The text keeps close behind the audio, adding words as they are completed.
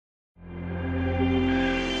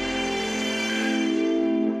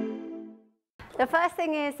The first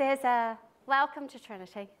thing is welcome to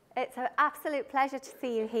Trinity. It's an absolute pleasure to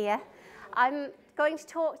see you here. I'm going to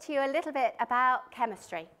talk to you a little bit about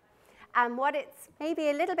chemistry and what it's maybe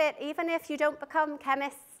a little bit, even if you don't become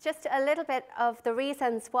chemists, just a little bit of the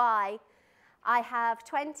reasons why I have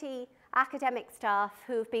 20 academic staff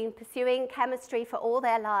who've been pursuing chemistry for all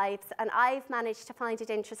their lives, and I've managed to find it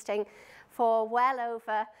interesting for well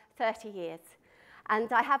over 30 years.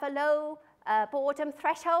 And I have a low boredom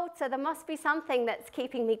threshold, so there must be something that's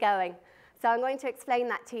keeping me going. So I'm going to explain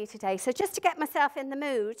that to you today. So just to get myself in the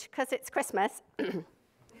mood, because it's Christmas,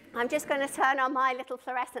 I'm just going to turn on my little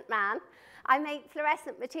fluorescent man. I make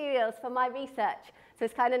fluorescent materials for my research, so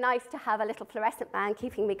it's kind of nice to have a little fluorescent man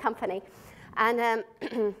keeping me company. And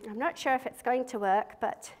I'm not sure if it's going to work,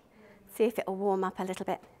 but see if it will warm up a little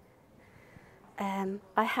bit.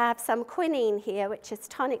 I have some quinine here, which is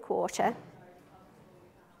tonic water.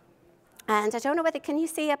 And I don't know whether, can you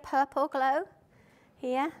see a purple glow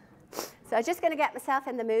here? So I'm just going to get myself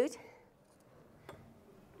in the mood.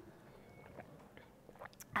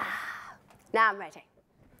 Now I'm ready.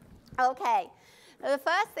 Okay, well, the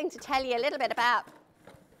first thing to tell you a little bit about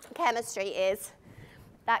chemistry is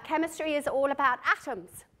that chemistry is all about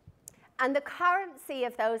atoms. And the currency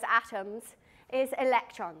of those atoms is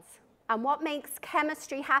electrons. And what makes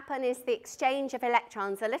chemistry happen is the exchange of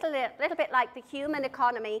electrons. A little bit like the human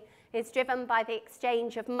economy is driven by the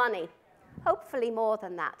exchange of money. Hopefully more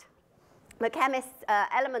than that. But chemists,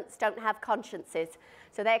 elements don't have consciences,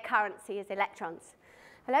 so their currency is electrons.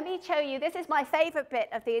 And let me show you, this is my favorite bit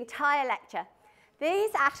of the entire lecture.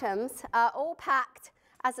 These atoms are all packed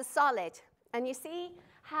as a solid, and you see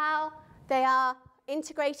how they are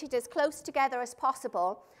integrated as close together as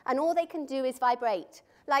possible, and all they can do is vibrate.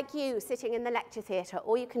 Like you sitting in the lecture theatre,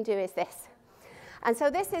 all you can do is this. And so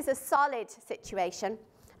this is a solid situation.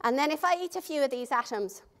 And then if I eat a few of these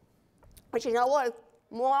atoms, which you know what,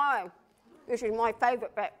 this is my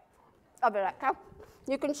favourite bit of the lecture,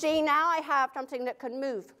 you can see now I have something that can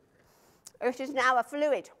move. It is now a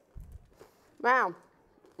fluid. Now,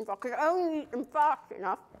 if I could only eat them fast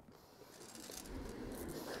enough,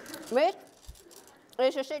 this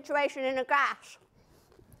is a situation in a gas.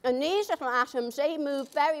 And these little atoms, they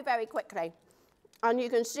move very, very quickly. And you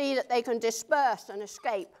can see that they can disperse and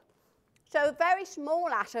escape. So very small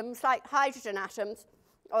atoms, like hydrogen atoms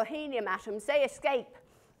or helium atoms, they escape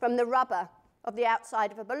from the rubber of the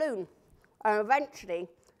outside of a balloon. And eventually,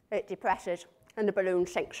 it depresses and the balloon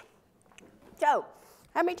sinks. So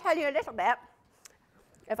let me tell you a little bit,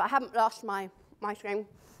 if I haven't lost my screen,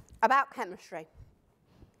 about chemistry.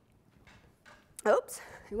 Oops,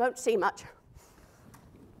 you won't see much.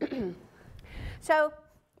 So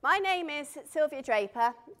my name is Sylvia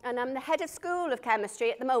Draper, and I'm the head of School of Chemistry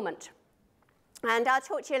at the moment. And I'll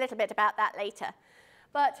talk to you a little bit about that later.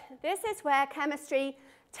 But this is where chemistry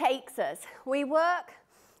takes us. We work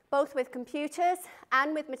both with computers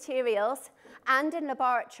and with materials and in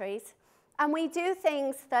laboratories. And we do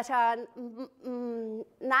things that are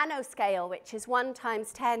nanoscale, which is 1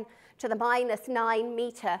 × 10⁻⁹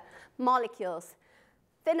 meter molecules,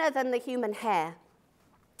 thinner than the human hair.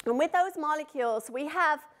 And with those molecules, we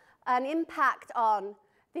have an impact on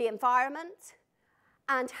the environment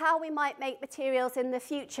and how we might make materials in the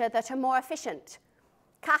future that are more efficient,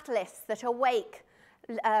 catalysts that awake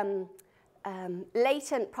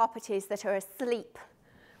latent properties that are asleep.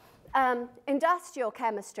 Industrial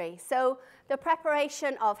chemistry, so the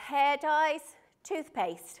preparation of hair dyes,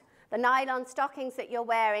 toothpaste, the nylon stockings that you're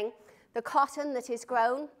wearing, the cotton that is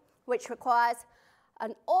grown, which requires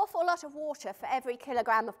an awful lot of water for every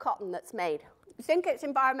kilogram of cotton that's made. You think it's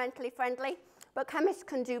environmentally friendly, but chemists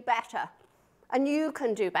can do better, and you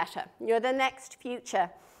can do better. You're the next future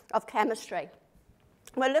of chemistry.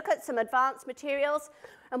 We'll look at some advanced materials,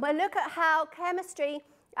 and we'll look at how chemistry,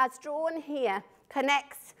 as drawn here,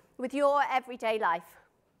 connects with your everyday life.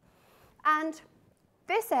 And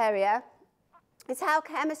this area is how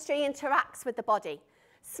chemistry interacts with the body.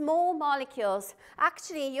 Small molecules,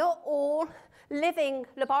 actually you're all living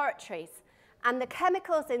laboratories, and the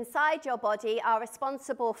chemicals inside your body are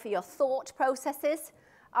responsible for your thought processes,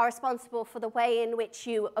 are responsible for the way in which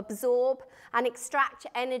you absorb and extract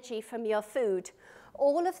energy from your food.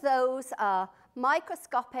 All of those are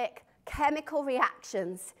microscopic chemical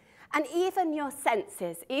reactions, and even your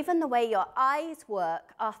senses, even the way your eyes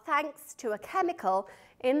work, are thanks to a chemical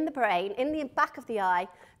in the brain, in the back of the eye,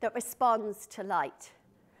 that responds to light.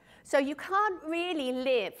 So you can't really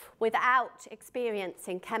live without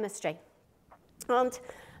experiencing chemistry. And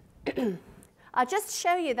I'll just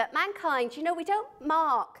show you that mankind, you know, we don't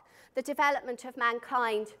mark the development of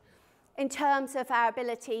mankind in terms of our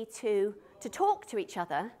ability to talk to each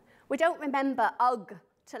other. We don't remember ugh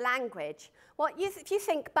to language. If you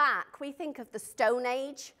think back, we think of the Stone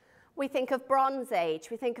Age, we think of Bronze Age,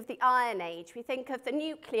 we think of the Iron Age, we think of the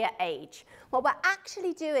Nuclear Age. What we're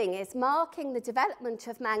actually doing is marking the development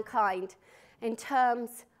of mankind in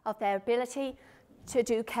terms of their ability to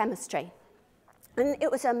do chemistry. And it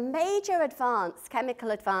was a major advance,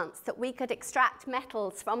 chemical advance, that we could extract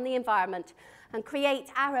metals from the environment and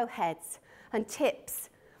create arrowheads and tips,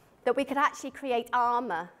 that we could actually create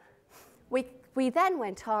armor. We then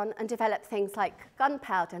went on and developed things like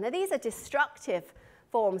gunpowder. Now, these are destructive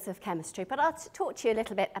forms of chemistry, but I'll talk to you a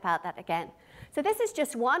little bit about that again. So this is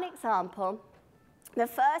just one example. The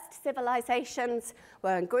first civilizations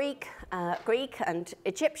were in Greek and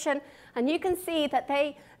Egyptian, and you can see that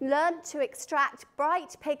they learned to extract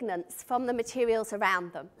bright pigments from the materials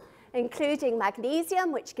around them, including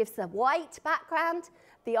magnesium, which gives the white background,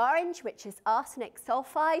 the orange, which is arsenic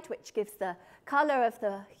sulfide, which gives the color of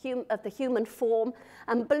the human form,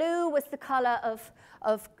 and blue was the color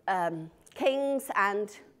of kings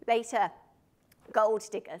and later gold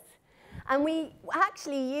diggers. And we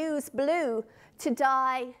actually use blue to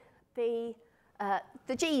dye the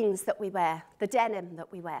jeans that we wear, the denim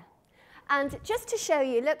that we wear. And just to show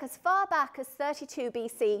you, look, as far back as 32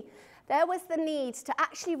 BC, there was the need to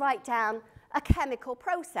actually write down a chemical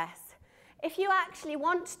process. If you actually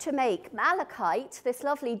want to make malachite, this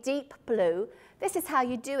lovely deep blue, this is how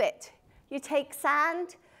you do it. You take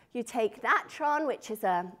sand, you take natron, which is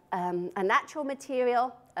a natural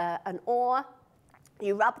material, an ore,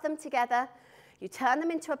 you rub them together, you turn them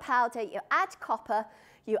into a powder, you add copper,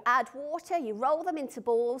 you add water, you roll them into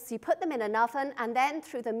balls, you put them in an oven, and then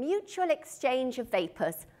through the mutual exchange of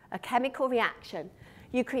vapors, a chemical reaction,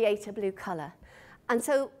 you create a blue color. And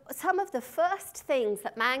so some of the first things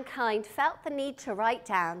that mankind felt the need to write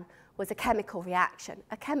down was a chemical reaction,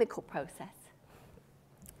 a chemical process.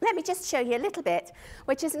 Let me just show you a little bit,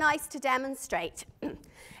 which is nice to demonstrate.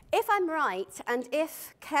 If I'm right, and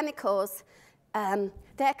if chemicals,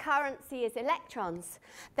 their currency is electrons,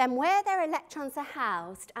 then where their electrons are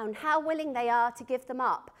housed and how willing they are to give them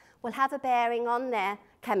up will have a bearing on their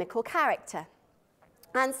chemical character.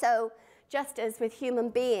 And so, just as with human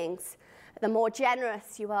beings, the more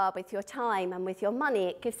generous you are with your time and with your money,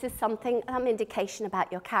 it gives us some indication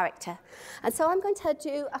about your character. And so I'm going to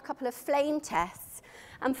do a couple of flame tests.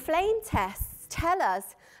 And flame tests tell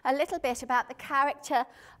us a little bit about the character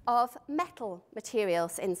of metal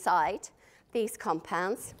materials inside these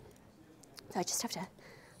compounds. So I just have to,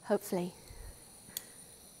 hopefully.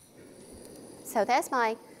 So there's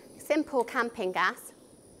my simple camping gas.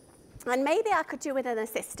 And maybe I could do with an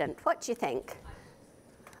assistant. What do you think?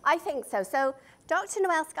 I think so. So Dr.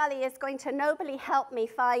 Noelle Scully is going to nobly help me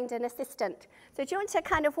find an assistant. So do you want to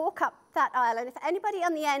kind of walk up that aisle? And if anybody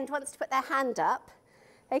on the end wants to put their hand up,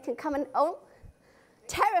 they can come and, oh,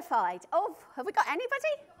 terrified. Oh, have we got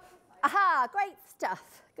anybody? Aha, great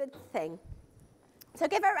stuff. Good thing. So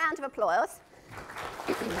give her a round of applause.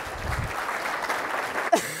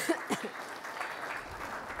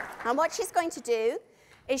 And what she's going to do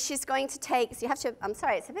is she's going to take, so you have to, I'm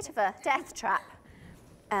sorry, it's a bit of a death trap.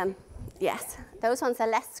 Yes, those ones are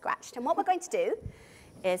less scratched. And what we're going to do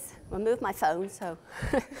is, we'll move my phone, so,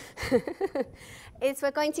 is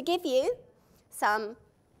we're going to give you some,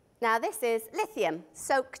 now this is lithium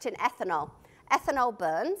soaked in ethanol. Ethanol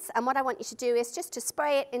burns, and what I want you to do is just to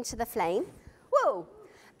spray it into the flame. Whoa,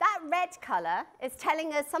 that red color is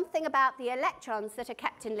telling us something about the electrons that are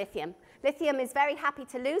kept in lithium. Lithium is very happy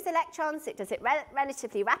to lose electrons. It does it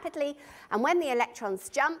relatively rapidly, and when the electrons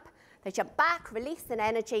jump, they jump back, release an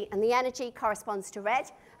energy, and the energy corresponds to red,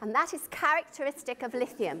 and that is characteristic of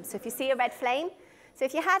lithium. So if you see a red flame, so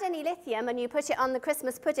if you had any lithium and you put it on the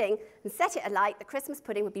Christmas pudding and set it alight, the Christmas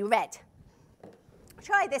pudding would be red.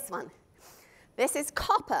 Try this one. This is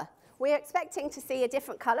copper. We're expecting to see a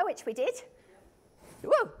different color, which we did.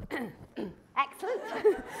 Woo! Excellent.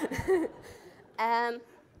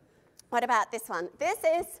 What about this one? This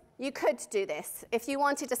is, you could do this. If you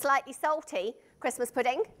wanted a slightly salty Christmas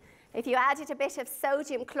pudding, if you added a bit of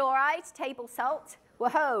sodium chloride, table salt,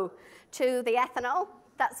 whoa, to the ethanol,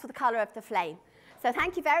 that's the color of the flame. So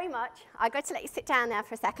thank you very much. I'm going to let you sit down now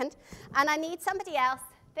for a second. And I need somebody else,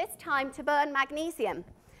 this time, to burn magnesium.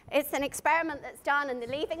 It's an experiment that's done in the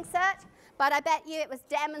Leaving Cert, but I bet you it was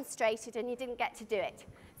demonstrated and you didn't get to do it.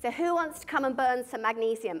 So who wants to come and burn some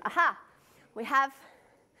magnesium? Aha, we have,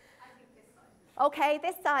 okay,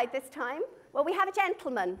 this side this time. Well, we have a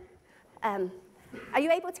gentleman. Are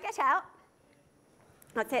you able to get out?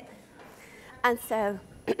 That's it. And so,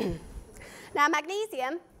 now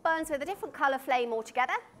magnesium burns with a different color flame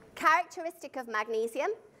altogether. Characteristic of magnesium.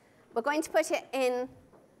 We're going to put it in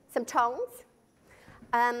some tongs.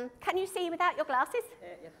 Can you see without your glasses?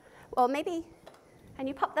 Yes. Well, maybe, can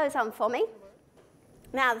you pop those on for me?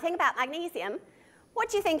 Now, the thing about magnesium, what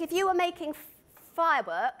do you think if you were making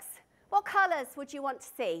fireworks, what colours would you want to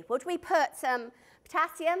see? Would we put some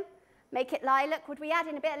potassium, make it lilac? Would we add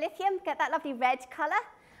in a bit of lithium, get that lovely red colour?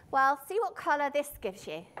 Well, see what colour this gives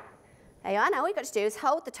you. There you are. Now all you've got to do is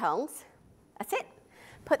hold the tongs. That's it.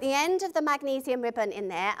 Put the end of the magnesium ribbon in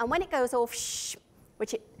there, and when it goes off, shh,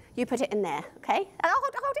 you put it in there, okay? And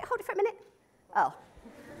hold it for a minute. Oh.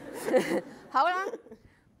 Hold on.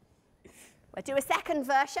 We'll do a second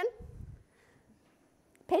version.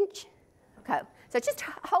 Pinch. Okay. So just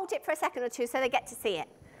hold it for a second or two so they get to see it.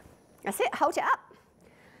 That's it. Hold it up.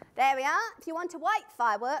 There we are. If you want a white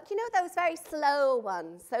firework, you know those very slow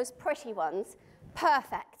ones, those pretty ones?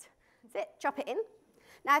 Perfect. That's it. Drop it in.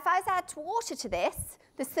 Now, if I was to add water to this,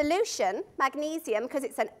 the solution, magnesium, because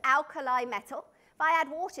it's an alkali metal, if I add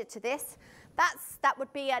water to this, that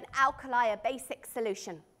would be an alkali, a basic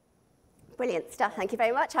solution. Brilliant stuff. Thank you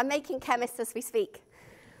very much. I'm making chemists as we speak.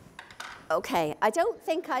 Okay. I don't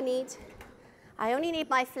think I only need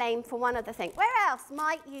my flame for one other thing. Where else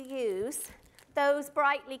might you use those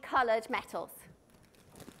brightly coloured metals?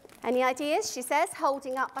 Any ideas? She says,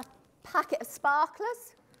 holding up a packet of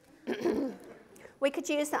sparklers. We could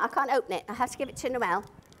use that. I can't open it. I have to give it to Noelle.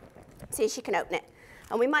 See if she can open it.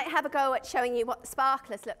 And we might have a go at showing you what the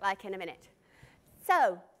sparklers look like in a minute.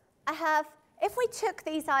 So, if we took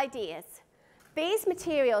these ideas, these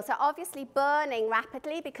materials are obviously burning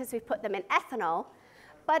rapidly because we've put them in ethanol.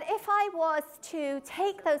 But if I was to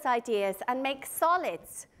take those ideas and make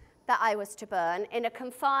solids that I was to burn in a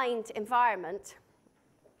confined environment,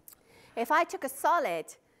 if I took a solid,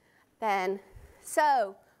 then,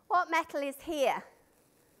 so what metal is here?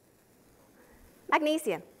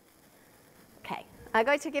 Magnesium. Okay, I'm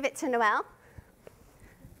going to give it to Noelle.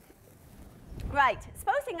 Right,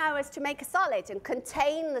 supposing I was to make a solid and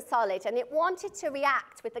contain the solid and it wanted to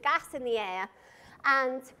react with the gas in the air,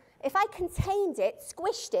 and if I contained it,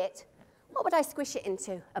 squished it, what would I squish it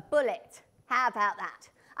into? A bullet. How about that?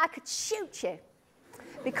 I could shoot you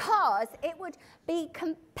because it would be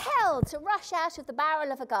compelled to rush out of the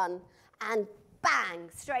barrel of a gun and bang,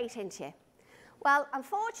 straight into you. Well,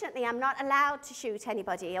 unfortunately, I'm not allowed to shoot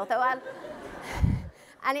anybody, although I'll...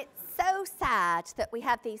 And it's so sad that we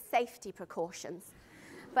have these safety precautions.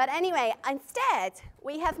 But anyway, instead,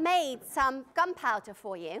 we have made some gunpowder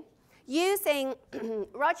for you using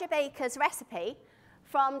Roger Baker's recipe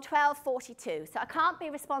from 1242. So I can't be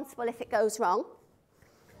responsible if it goes wrong.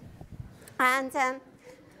 And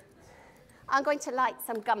I'm going to light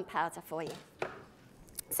some gunpowder for you.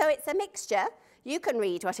 So it's a mixture. You can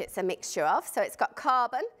read what it's a mixture of. So it's got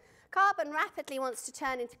carbon. Carbon rapidly wants to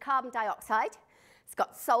turn into carbon dioxide. It's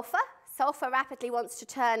got sulfur. Sulfur rapidly wants to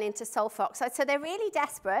turn into sulfur oxide. So they're really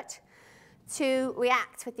desperate to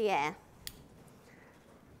react with the air.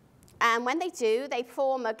 And when they do, they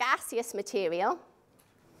form a gaseous material.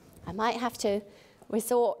 I might have to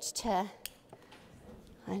resort to,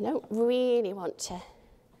 I don't really want to,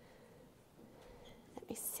 let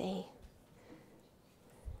me see.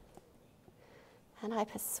 And I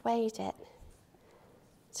persuade it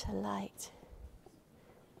to light.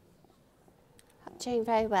 I'm doing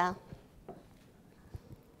very well.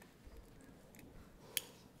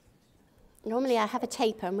 Normally I have a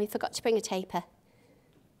taper, and we forgot to bring a taper.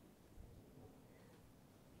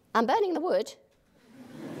 I'm burning the wood.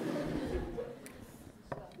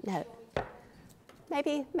 No.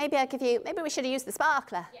 Maybe I'll give you, maybe we should have used the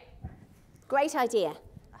sparkler. Yeah. Great idea.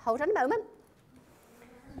 Hold on a moment.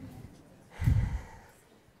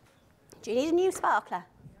 Do you need a new sparkler?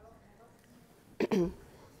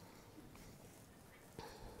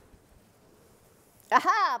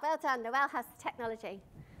 Aha, well done. Noelle has the technology.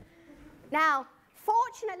 Now,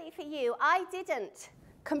 fortunately for you, I didn't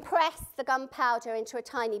compress the gunpowder into a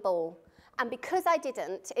tiny ball. And because I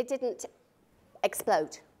didn't, it didn't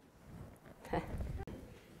explode.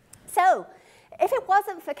 So, if it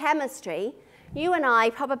wasn't for chemistry, you and I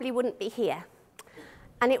probably wouldn't be here.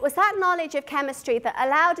 And it was that knowledge of chemistry that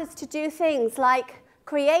allowed us to do things like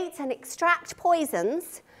create and extract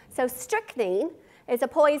poisons. So strychnine is a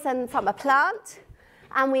poison from a plant,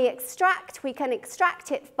 and we can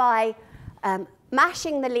extract it by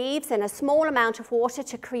mashing the leaves in a small amount of water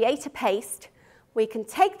to create a paste. We can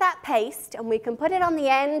take that paste and we can put it on the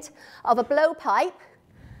end of a blowpipe.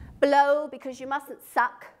 Blow because you mustn't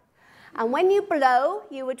suck. And when you blow,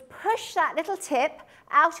 you would push that little tip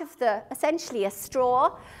out of essentially a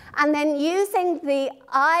straw, and then using the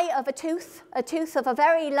eye of a tooth of a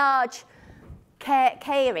very large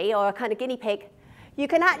Kari, or a kind of guinea pig, You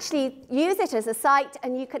can actually use it as a sight,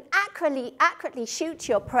 and you can accurately shoot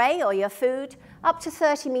your prey or your food up to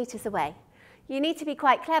 30 meters away. You need to be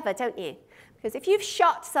quite clever, don't you? Because if you've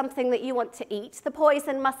shot something that you want to eat, the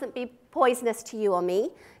poison mustn't be poisonous to you or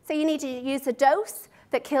me. So you need to use a dose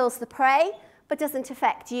that kills the prey, but doesn't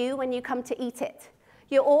affect you when you come to eat it.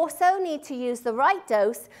 You also need to use the right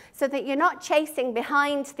dose so that you're not chasing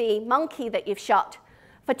behind the monkey that you've shot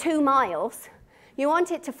for 2 miles. You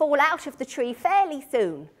want it to fall out of the tree fairly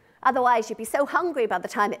soon. Otherwise, you'd be so hungry by the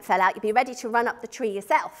time it fell out, you'd be ready to run up the tree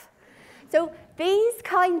yourself. So these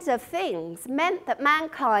kinds of things meant that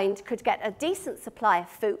mankind could get a decent supply of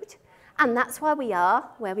food, and that's why we are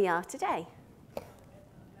where we are today.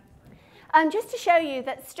 Just to show you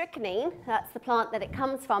that strychnine, that's the plant that it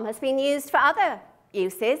comes from, has been used for other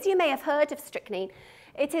uses. You may have heard of strychnine.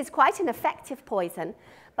 It is quite an effective poison,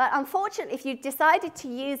 but unfortunately, if you decided to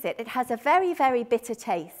use it, it has a very, very bitter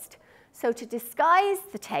taste. So to disguise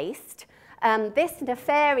the taste, this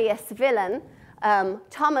nefarious villain,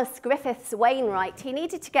 Thomas Griffiths Wainwright, he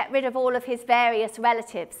needed to get rid of all of his various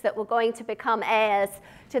relatives that were going to become heirs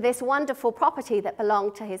to this wonderful property that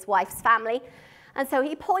belonged to his wife's family. And so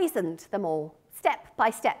he poisoned them all, step by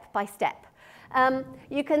step by step.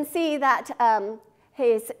 You can see that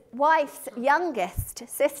his wife's youngest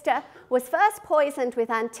sister was first poisoned with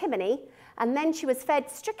antimony, and then she was fed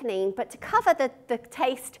strychnine, but to cover the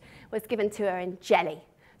taste was given to her in jelly.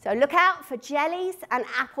 So look out for jellies and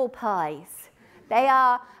apple pies. They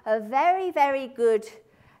are a very, very good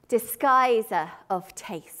disguiser of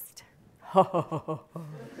taste.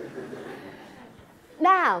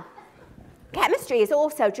 Now, chemistry is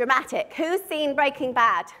also dramatic. Who's seen Breaking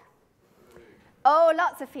Bad? Oh,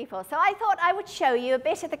 lots of people. So I thought I would show you a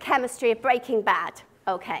bit of the chemistry of Breaking Bad.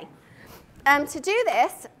 Okay. To do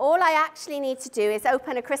this, all I actually need to do is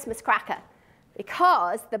open a Christmas cracker,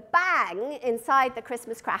 because the bang inside the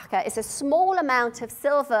Christmas cracker is a small amount of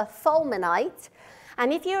silver fulminate.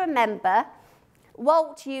 And if you remember,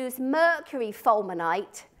 Walt used mercury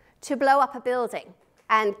fulminate to blow up a building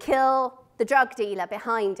and kill the drug dealer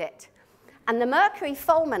behind it. And the mercury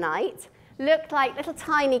fulminate looked like little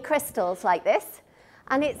tiny crystals like this,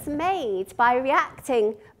 and it's made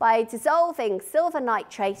by dissolving silver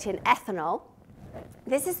nitrate in ethanol.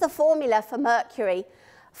 This is the formula for mercury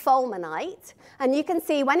fulminate, and you can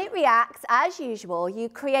see when it reacts, as usual, you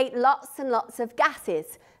create lots and lots of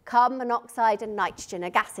gases. Carbon monoxide and nitrogen are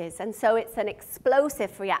gases, and so it's an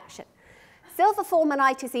explosive reaction. Silver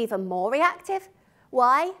fulminate is even more reactive.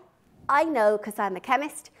 Why? I know, because I'm a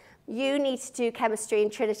chemist. You need to do chemistry in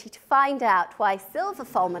Trinity to find out why silver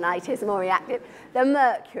fulminate is more reactive than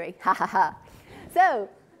mercury. So,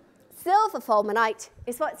 silver fulminate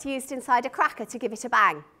is what's used inside a cracker to give it a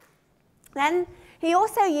bang. Then he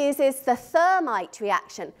also uses the thermite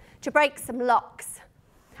reaction to break some locks.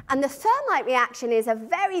 And the thermite reaction is a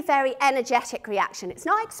very, very energetic reaction. It's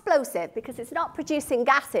not explosive because it's not producing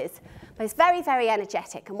gases, but it's very, very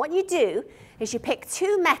energetic. And what you do is you pick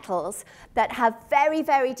 2 metals that have very,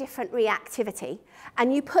 very different reactivity,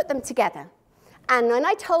 and you put them together. And when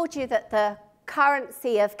I told you that the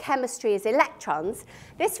currency of chemistry is electrons,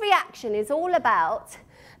 this reaction is all about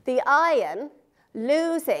the iron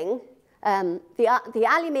losing, the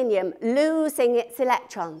aluminium losing its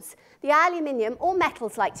electrons. The aluminium, all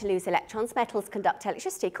metals like to lose electrons. Metals conduct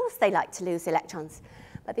electricity. Of course they like to lose electrons.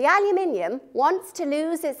 But the aluminium wants to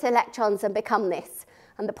lose its electrons and become this.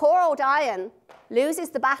 And the poor old iron loses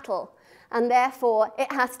the battle, and therefore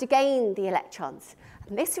it has to gain the electrons.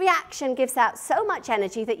 And this reaction gives out so much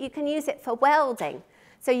energy that you can use it for welding.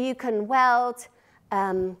 So you can weld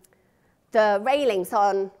the railings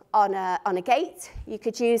on a gate. You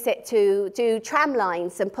could use it to do tram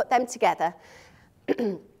lines and put them together.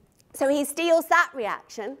 So he steals that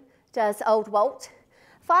reaction, does old Walt.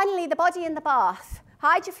 Finally, the body in the bath.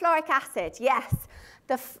 Hydrofluoric acid, yes.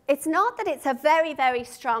 It's not that it's a very, very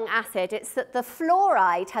strong acid. It's that the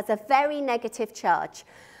fluoride has a very negative charge.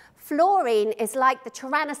 Fluorine is like the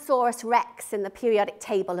Tyrannosaurus rex in the periodic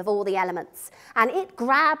table of all the elements, and it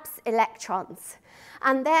grabs electrons.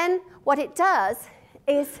 And then what it does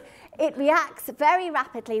is it reacts very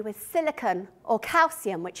rapidly with silicon or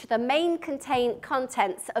calcium, which are the main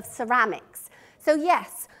contents of ceramics. So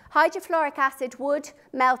yes, hydrofluoric acid would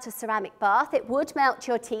melt a ceramic bath. It would melt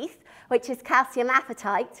your teeth, which is calcium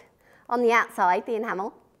apatite on the outside, the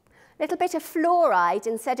enamel. A little bit of fluoride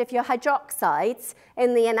instead of your hydroxides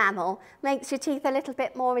in the enamel makes your teeth a little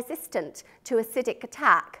bit more resistant to acidic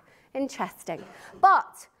attack. Interesting.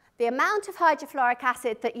 But the amount of hydrofluoric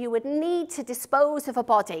acid that you would need to dispose of a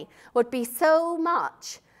body would be so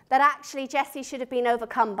much that actually Jesse should have been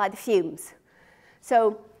overcome by the fumes.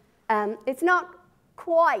 So it's not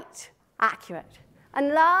quite accurate. And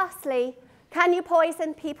lastly, can you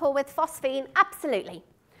poison people with phosphine? Absolutely.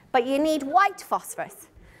 But you need white phosphorus.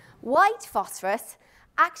 White phosphorus,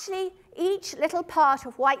 actually, each little part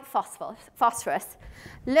of white phosphorus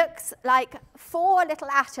looks like 4 little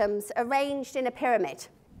atoms arranged in a pyramid.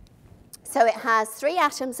 So it has 3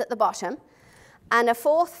 atoms at the bottom and a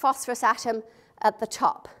 4th phosphorus atom at the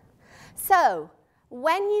top. So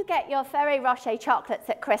when you get your Ferrero Rocher chocolates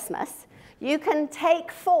at Christmas, you can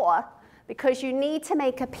take 4 because you need to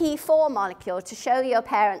make a P4 molecule to show your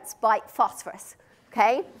parents white phosphorus,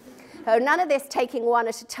 okay? So none of this taking 1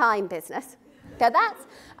 at a time business. So that's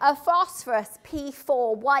a phosphorus,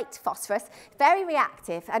 P4, white phosphorus, very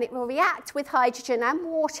reactive, and it will react with hydrogen and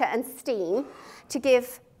water and steam to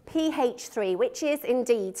give pH3, which is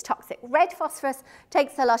indeed toxic. Red phosphorus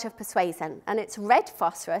takes a lot of persuasion, and it's red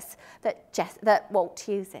phosphorus that Walt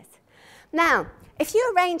uses. Now, if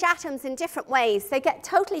you arrange atoms in different ways, they get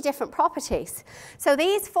totally different properties. So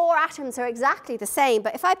these 4 atoms are exactly the same,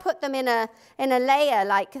 but if I put them in a layer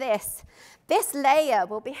like this layer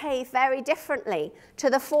will behave very differently to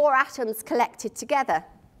the 4 atoms collected together.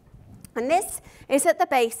 And this is at the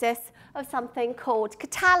basis of something called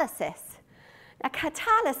catalysis. Now,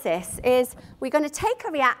 catalysis is we're going to take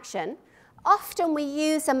a reaction. Often we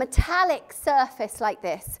use a metallic surface like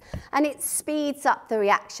this, and it speeds up the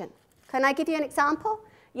reaction. Can I give you an example?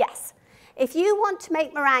 Yes. If you want to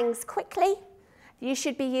make meringues quickly, you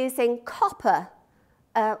should be using copper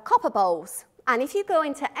bowls. And if you go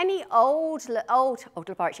into any old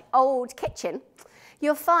laboratory, old kitchen,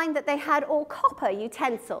 you'll find that they had all copper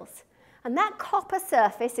utensils. And that copper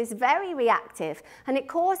surface is very reactive, and it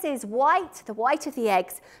causes the white of the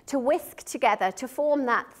eggs, to whisk together to form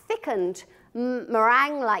that thickened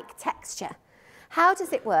meringue-like texture. How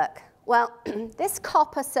does it work? Well, this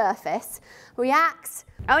copper surface reacts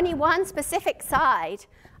only one specific side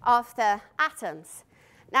of the atoms.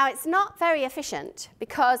 Now, it's not very efficient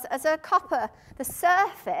because as a copper, the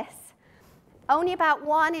surface, only about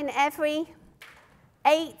 1 in every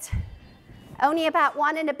 8, only about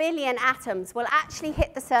 1 in a billion atoms will actually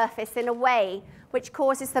hit the surface in a way which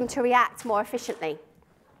causes them to react more efficiently.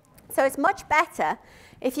 So it's much better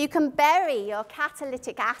if you can bury your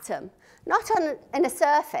catalytic atom, not in a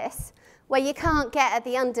surface where you can't get at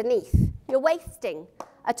the underneath. You're wasting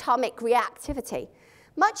atomic reactivity.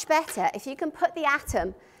 Much better if you can put the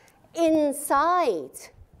atom inside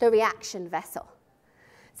the reaction vessel.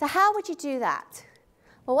 So how would you do that?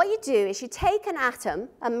 Well, what you do is you take an atom,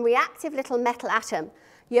 a reactive little metal atom,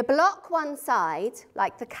 you block one side,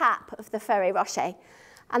 like the cap of the Ferrero Rocher,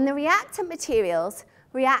 and the reactant materials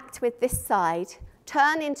react with this side,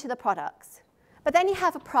 turn into the products. But then you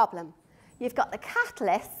have a problem. You've got the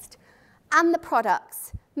catalyst and the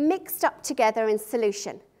products mixed up together in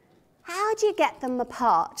solution. How do you get them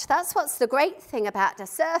apart? That's what's the great thing about the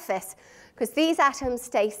surface, because these atoms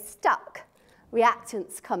stay stuck.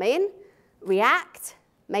 Reactants come in, react,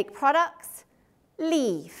 make products,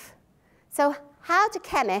 leave. So how do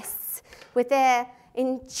chemists, with their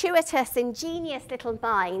intuitive, ingenious little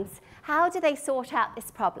minds, how do they sort out this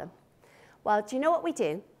problem? Well, do you know what we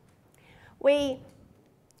do? We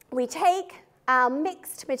take our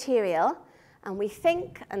mixed material and we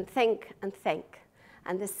think and think and think.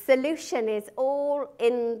 And the solution is all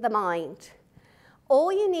in the mind.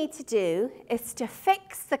 All you need to do is to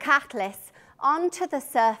fix the catalyst onto the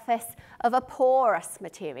surface of a porous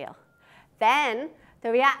material. Then the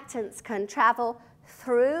reactants can travel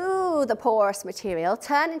through the porous material,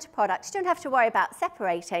 turn into products. You don't have to worry about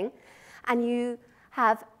separating. And you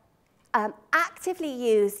have actively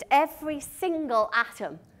used every single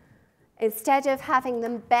atom instead of having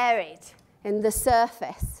them buried in the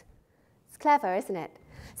surface. It's clever, isn't it?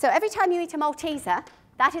 So every time you eat a Malteser,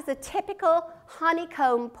 that is a typical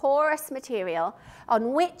honeycomb porous material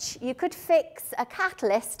on which you could fix a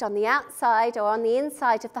catalyst on the outside or on the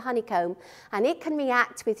inside of the honeycomb, and it can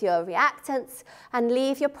react with your reactants and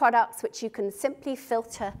leave your products which you can simply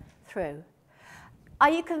filter through. Are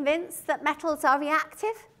you convinced that metals are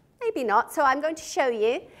reactive? Maybe not, so I'm going to show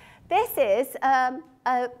you. This is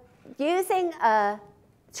using a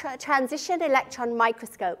transition electron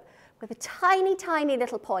microscope with a tiny, tiny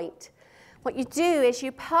little point. What you do is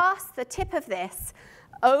you pass the tip of this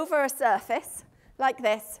over a surface like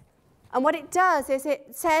this, and what it does is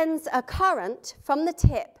it sends a current from the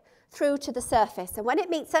tip through to the surface. And when it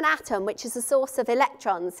meets an atom, which is a source of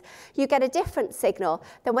electrons, you get a different signal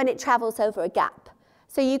than when it travels over a gap.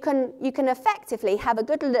 So you can effectively have a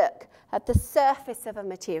good look at the surface of a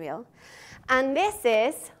material. And this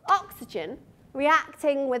is oxygen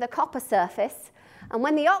reacting with a copper surface. And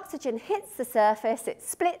when the oxygen hits the surface, it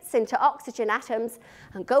splits into oxygen atoms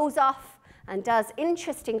and goes off and does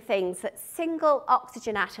interesting things that single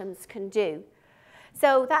oxygen atoms can do.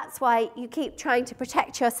 So that's why you keep trying to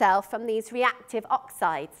protect yourself from these reactive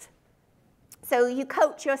oxides. So you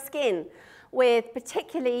coat your skin with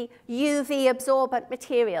particularly UV absorbent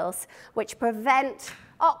materials which prevent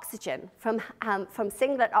oxygen from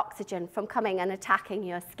singlet oxygen from coming and attacking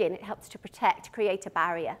your skin. It helps to protect, create a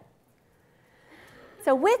barrier.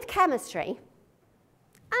 So with chemistry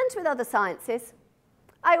and with other sciences,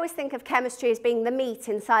 I always think of chemistry as being the meat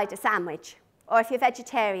inside a sandwich, or if you're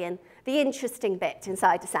vegetarian, the interesting bit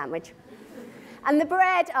inside a sandwich. And the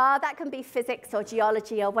bread, that can be physics or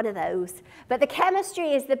geology or one of those. But the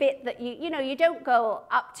chemistry is the bit that you don't go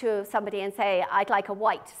up to somebody and say, I'd like a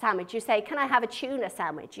white sandwich. You say, can I have a tuna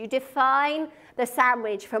sandwich? You define the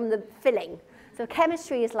sandwich from the filling. So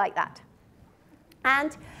chemistry is like that.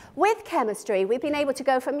 And with chemistry, we've been able to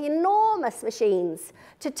go from enormous machines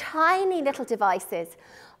to tiny little devices.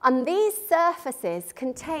 And these surfaces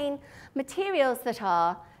contain materials that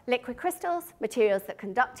are liquid crystals, materials that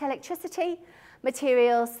conduct electricity,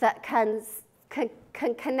 materials that can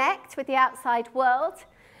connect with the outside world.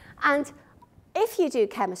 And if you do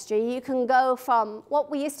chemistry, you can go from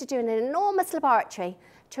what we used to do in an enormous laboratory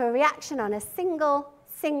to a reaction on a single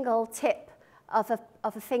tip of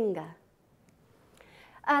a finger.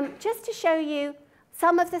 Just to show you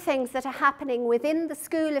some of the things that are happening within the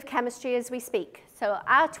School of Chemistry as we speak. So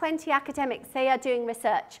our 20 academics, they are doing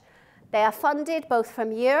research. They are funded both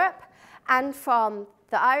from Europe and from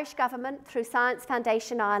the Irish government through Science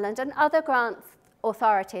Foundation Ireland and other grant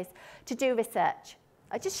authorities to do research.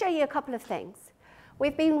 I'll just show you a couple of things.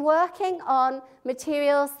 We've been working on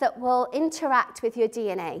materials that will interact with your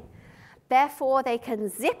DNA. Therefore, they can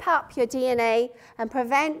zip up your DNA and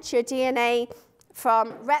prevent your DNA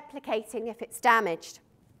from replicating if it's damaged.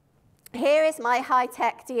 Here is my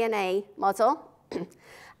high-tech DNA model.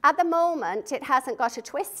 At the moment, it hasn't got a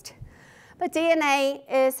twist. But DNA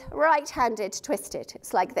is right-handed twisted.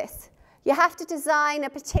 It's like this. You have to design a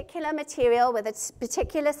particular material with a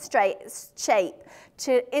particular shape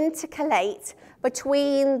to intercalate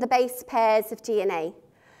between the base pairs of DNA.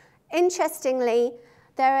 Interestingly,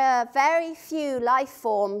 there are very few life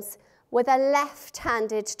forms with a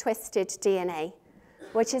left-handed twisted DNA,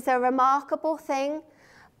 which is a remarkable thing,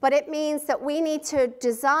 but it means that we need to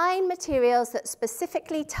design materials that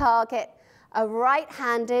specifically target a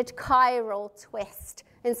right-handed chiral twist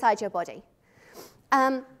inside your body.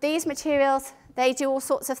 These materials, they do all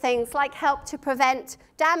sorts of things like help to prevent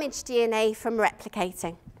damaged DNA from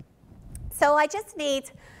replicating. So I just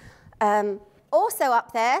need, also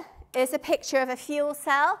up there is a picture of a fuel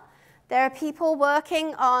cell. There are people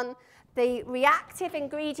working on the reactive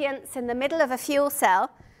ingredients in the middle of a fuel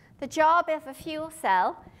cell. The job of a fuel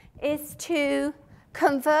cell is to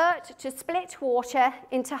to split water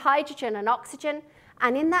into hydrogen and oxygen,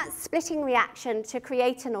 and in that splitting reaction to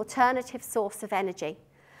create an alternative source of energy.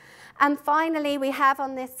 And finally, we have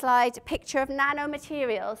on this slide a picture of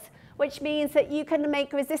nanomaterials, which means that you can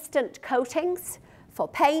make resistant coatings for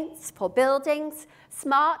paints, for buildings,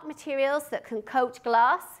 smart materials that can coat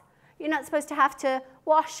glass. You're not supposed to have to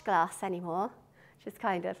wash glass anymore, which is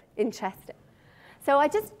kind of interesting. So I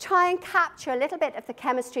just try and capture a little bit of the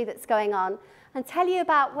chemistry that's going on and tell you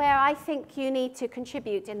about where I think you need to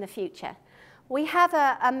contribute in the future. We have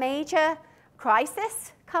a major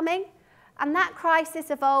crisis coming, and that crisis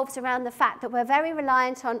evolves around the fact that we're very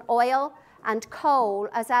reliant on oil and coal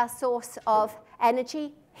as our source of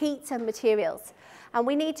energy, heat, and materials. And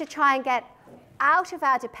we need to try and get out of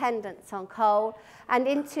our dependence on coal and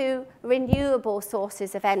into renewable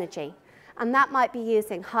sources of energy. And that might be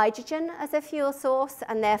using hydrogen as a fuel source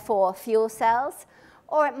and therefore fuel cells,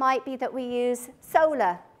 or it might be that we use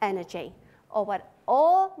solar energy,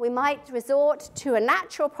 or we might resort to a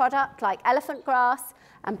natural product like elephant grass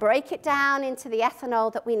and break it down into the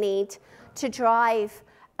ethanol that we need to drive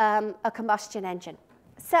a combustion engine.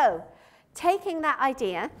 So, taking that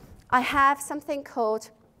idea, I have something called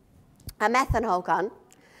a methanol gun,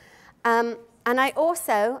 and I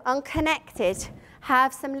also, unconnected,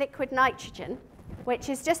 have some liquid nitrogen, which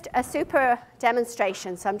is just a super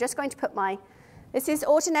demonstration. So I'm just going to put this is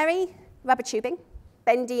ordinary rubber tubing,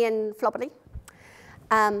 bendy and flobbly.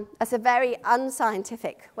 That's a very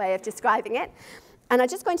unscientific way of describing it. And I'm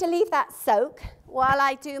just going to leave that soak while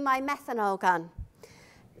I do my methanol gun.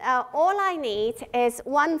 Now, all I need is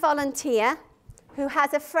one volunteer who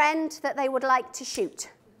has a friend that they would like to shoot.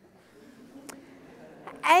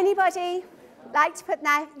 Anybody like to put,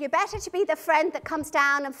 now, you're better to be the friend that comes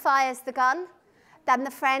down and fires the gun than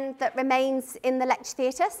the friend that remains in the lecture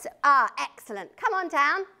theatre. Excellent. Come on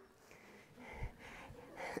down.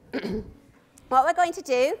 What we're going to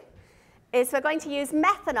do is we're going to use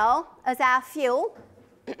methanol as our fuel.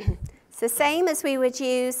 It's the same as we would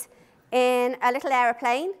use in a little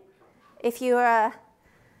aeroplane if you were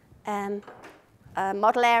a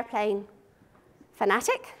model aeroplane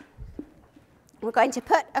fanatic. We're going to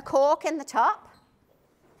put a cork in the top.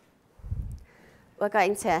 We're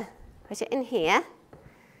going to put it in here.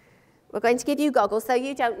 We're going to give you goggles, so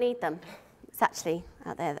you don't need them. It's actually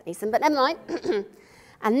out there that needs them, but never mind.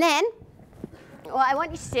 And then what I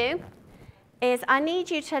want you to do is I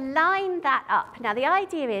need you to line that up. Now, the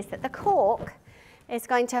idea is that the cork is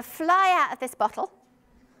going to fly out of this bottle,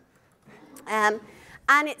 and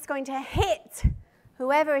it's going to hit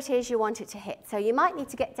whoever it is you want it to hit. So you might need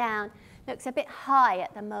to get down. Looks a bit high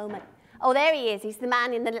at the moment. Oh, there he is. He's the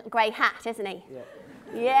man in the little grey hat, isn't he?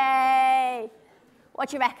 Yeah. Yay. What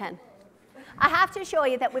do you reckon? I have to assure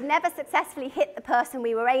you that we've never successfully hit the person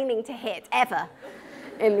we were aiming to hit, ever.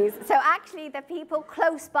 In these. So actually, the people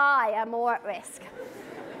close by are more at risk.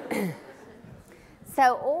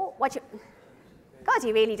 So, God,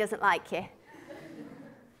 he really doesn't like you.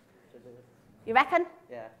 You reckon?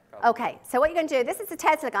 Yeah, probably. Okay, so what you're going to do, this is a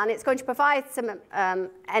Tesla gun. It's going to provide some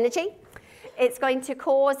energy. It's going to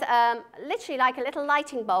cause literally like a little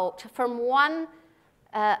lightning bolt from one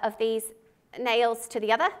of these nails to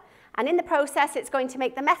the other. And in the process, it's going to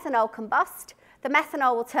make the methanol combust. The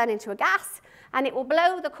methanol will turn into a gas, and it will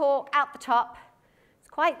blow the cork out the top. It's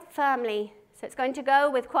quite firmly, so it's going to go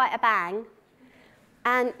with quite a bang.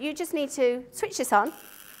 And you just need to switch this on.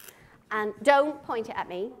 And don't point it at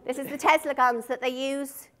me. This is the Tesla guns that they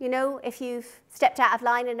use, you know, if you've stepped out of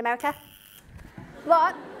line in America.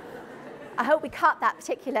 But I hope we cut that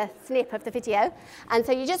particular snip of the video. And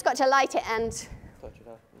so you just got to light it and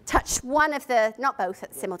touch one of the, not both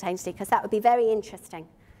simultaneously, because that would be very interesting.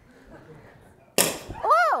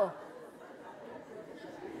 Oh!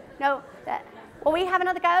 No, will we have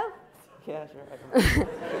another go? Yeah, sure.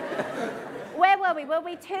 Where were we? Were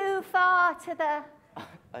we too far to the...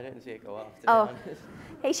 I didn't see it go off, to be honest.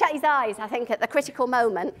 He shut his eyes, I think, at the critical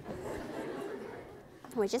moment.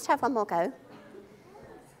 We just have one more go.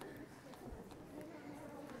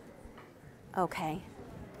 Okay.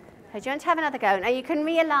 So do you want to have another go? Now you can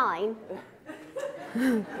realign.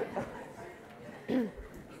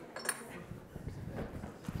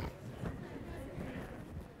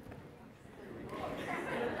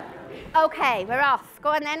 Okay, we're off. Go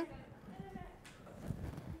on then.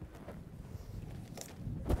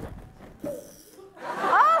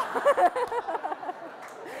 Oh!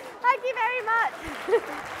 Thank you very much.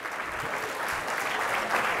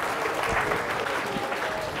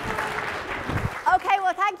 Okay,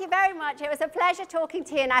 well, thank you very much. It was a pleasure talking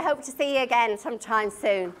to you, and I hope to see you again sometime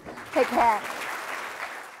soon. Take care.